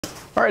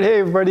All right, hey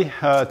everybody.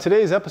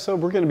 Today's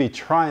episode, we're gonna be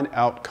trying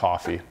out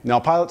coffee. Now,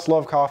 pilots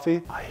love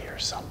coffee. I hear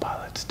some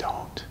pilots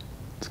don't.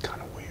 It's kind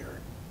of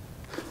weird.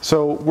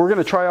 So we're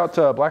gonna try out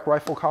Black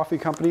Rifle Coffee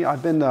Company.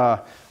 I've been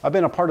a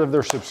part of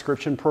their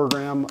subscription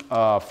program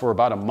for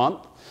about a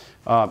month.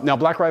 Now,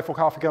 Black Rifle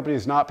Coffee Company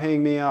is not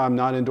paying me. I'm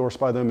not endorsed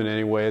by them in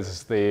any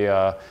ways.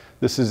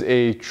 This is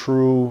a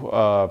true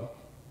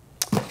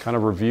kind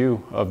of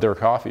review of their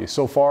coffee.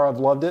 So far, I've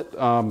loved it.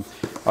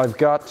 I've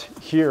got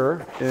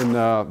here in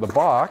the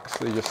box,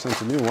 they just sent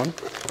a new one,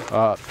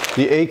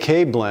 the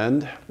AK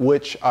blend,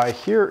 which I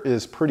hear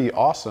is pretty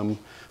awesome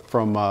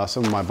from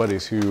some of my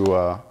buddies who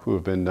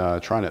have been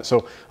trying it.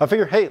 So I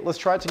figured, hey, let's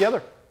try it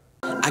together.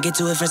 I get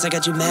to it first, I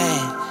got you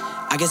mad.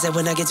 I guess that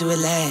when I get to it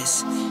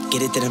last,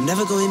 get it that I'm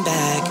never going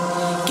back.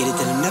 Get it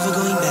that I'm never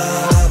going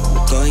back.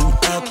 Going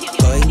up,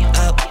 going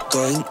up,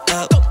 going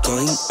up,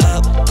 going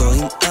up,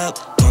 going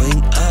up,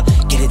 going up.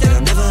 Get it that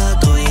I'm never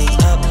going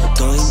up,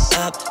 going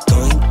up,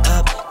 going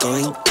up,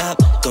 going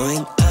up,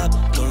 going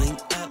up, going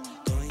up,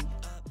 going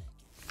up.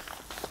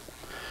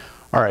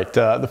 All right,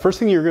 the first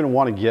thing you're gonna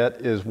wanna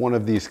get is one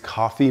of these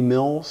coffee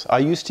mills. I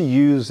used to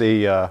use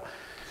a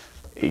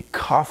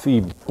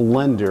coffee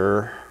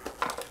blender,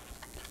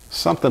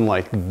 something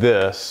like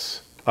this.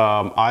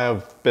 I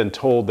have been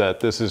told that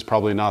this is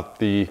probably not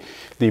the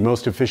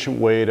most efficient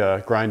way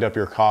to grind up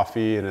your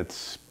coffee, and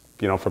it's,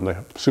 you know, from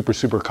the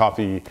super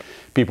coffee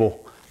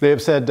people. They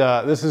have said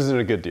this isn't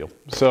a good deal.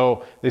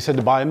 So they said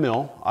to buy a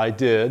mill. I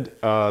did.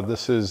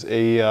 This is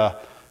a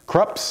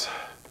Krups.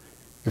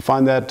 You can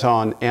find that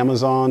on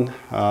Amazon.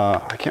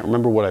 I can't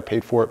remember what I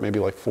paid for it, maybe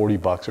like 40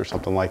 bucks or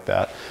something like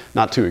that.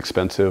 Not too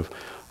expensive.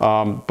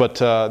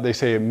 But they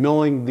say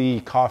milling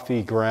the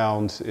coffee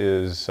grounds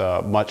is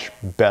much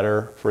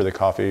better for the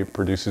coffee,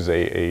 produces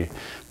a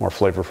more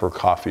flavorful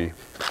coffee.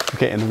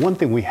 Okay, and the one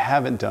thing we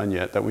haven't done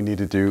yet that we need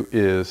to do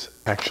is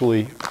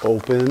actually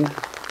open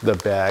the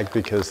bag,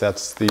 because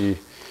that's the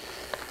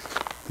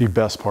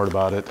best part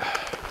about it.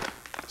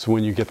 So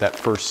when you get that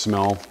first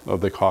smell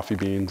of the coffee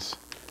beans,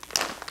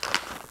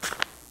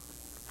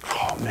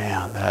 oh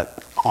man,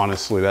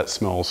 honestly, that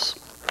smells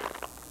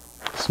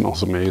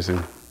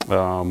amazing.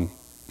 Wow,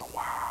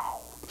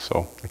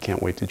 so I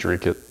can't wait to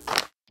drink it.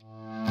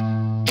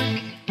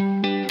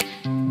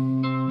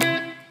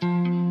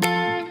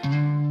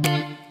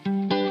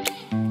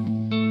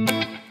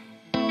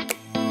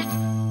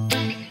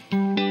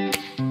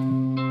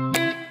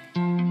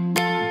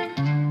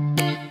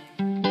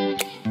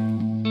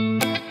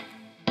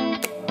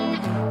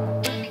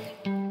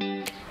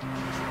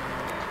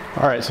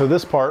 All right, so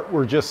this part,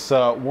 we're just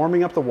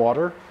warming up the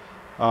water.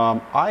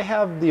 I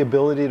have the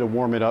ability to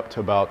warm it up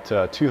to about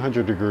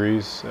 200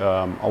 degrees.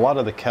 A lot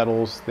of the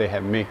kettles they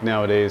make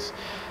nowadays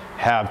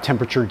have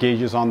temperature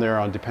gauges on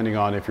there, depending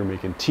on if you're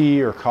making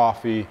tea or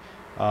coffee.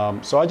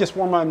 So I just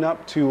warm mine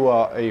up to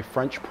a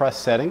French press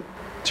setting.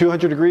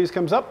 200 degrees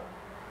comes up,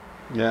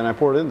 and I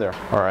pour it in there.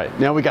 All right,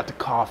 now we got the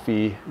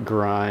coffee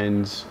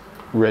grinds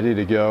ready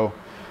to go.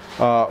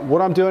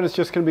 What I'm doing is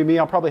just gonna be me.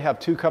 I'll probably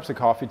have 2 cups of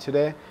coffee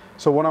today.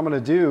 So what I'm gonna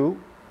do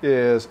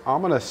is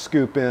I'm gonna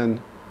scoop in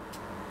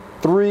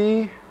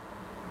 3,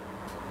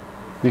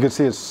 you can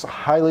see it's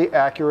highly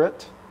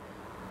accurate,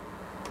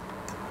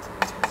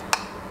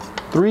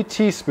 3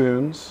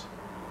 teaspoons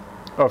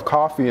of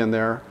coffee in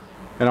there,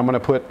 and I'm gonna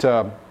put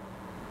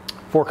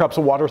 4 cups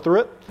of water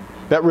through it.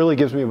 That really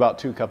gives me about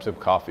 2 cups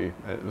of coffee,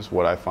 is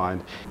what I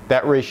find.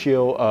 That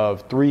ratio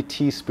of 3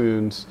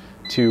 teaspoons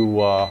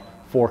to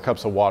 4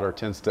 cups of water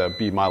tends to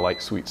be my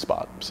sweet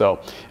spot. So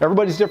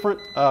everybody's different.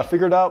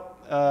 Figure it out,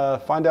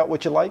 find out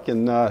what you like,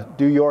 and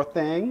do your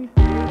thing.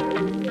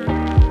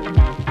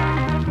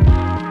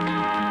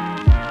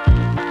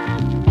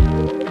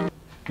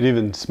 It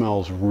even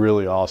smells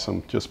really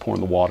awesome, just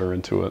pouring the water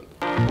into it.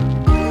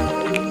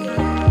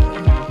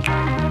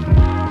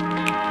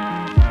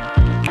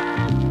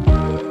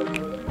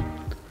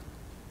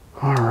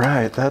 All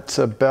right, that's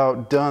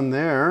about done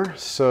there.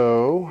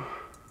 So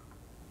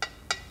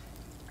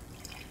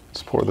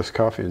let's pour this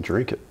coffee and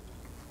drink it.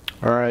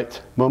 All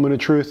right, moment of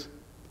truth.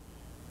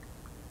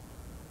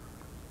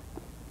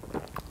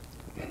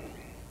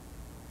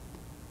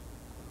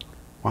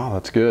 Wow,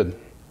 that's good.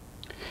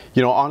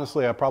 You know,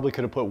 honestly, I probably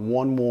could have put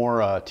 1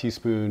 more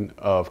teaspoon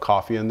of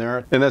coffee in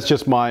there. And that's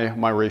just my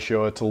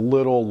ratio. It's a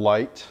little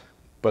light,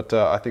 but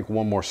I think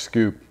 1 more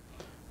scoop,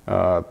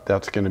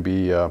 that's gonna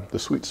be the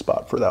sweet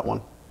spot for that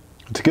one.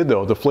 It's good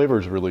though, the flavor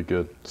is really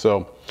good.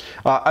 So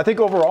I think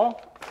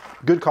overall,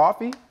 good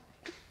coffee.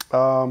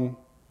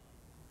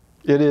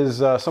 It is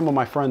some of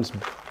my friends'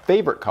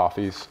 favorite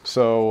coffees.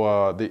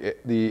 So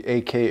the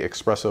AK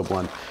Espresso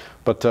Blend.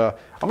 But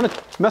I'm gonna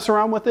mess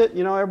around with it.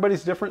 You know,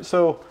 everybody's different.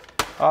 So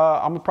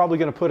I'm probably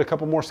gonna put a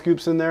couple more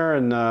scoops in there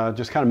and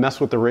just kind of mess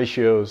with the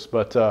ratios.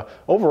 But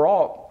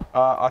overall,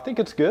 I think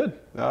it's good.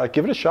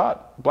 Give it a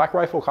shot. Black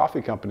Rifle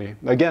Coffee Company.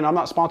 Again, I'm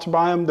not sponsored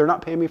by them. They're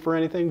not paying me for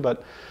anything,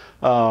 but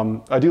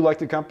I do like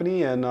the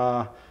company, and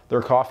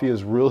their coffee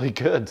is really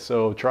good.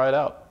 So try it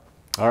out.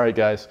 All right,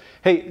 guys.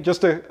 Hey,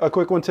 just a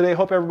quick one today.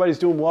 Hope everybody's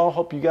doing well.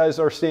 Hope you guys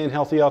are staying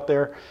healthy out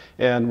there,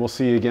 and we'll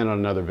see you again on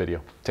another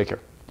video. Take care.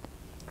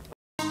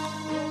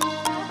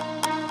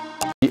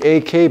 The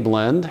AK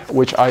blend,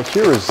 which I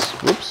hear is,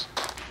 whoops.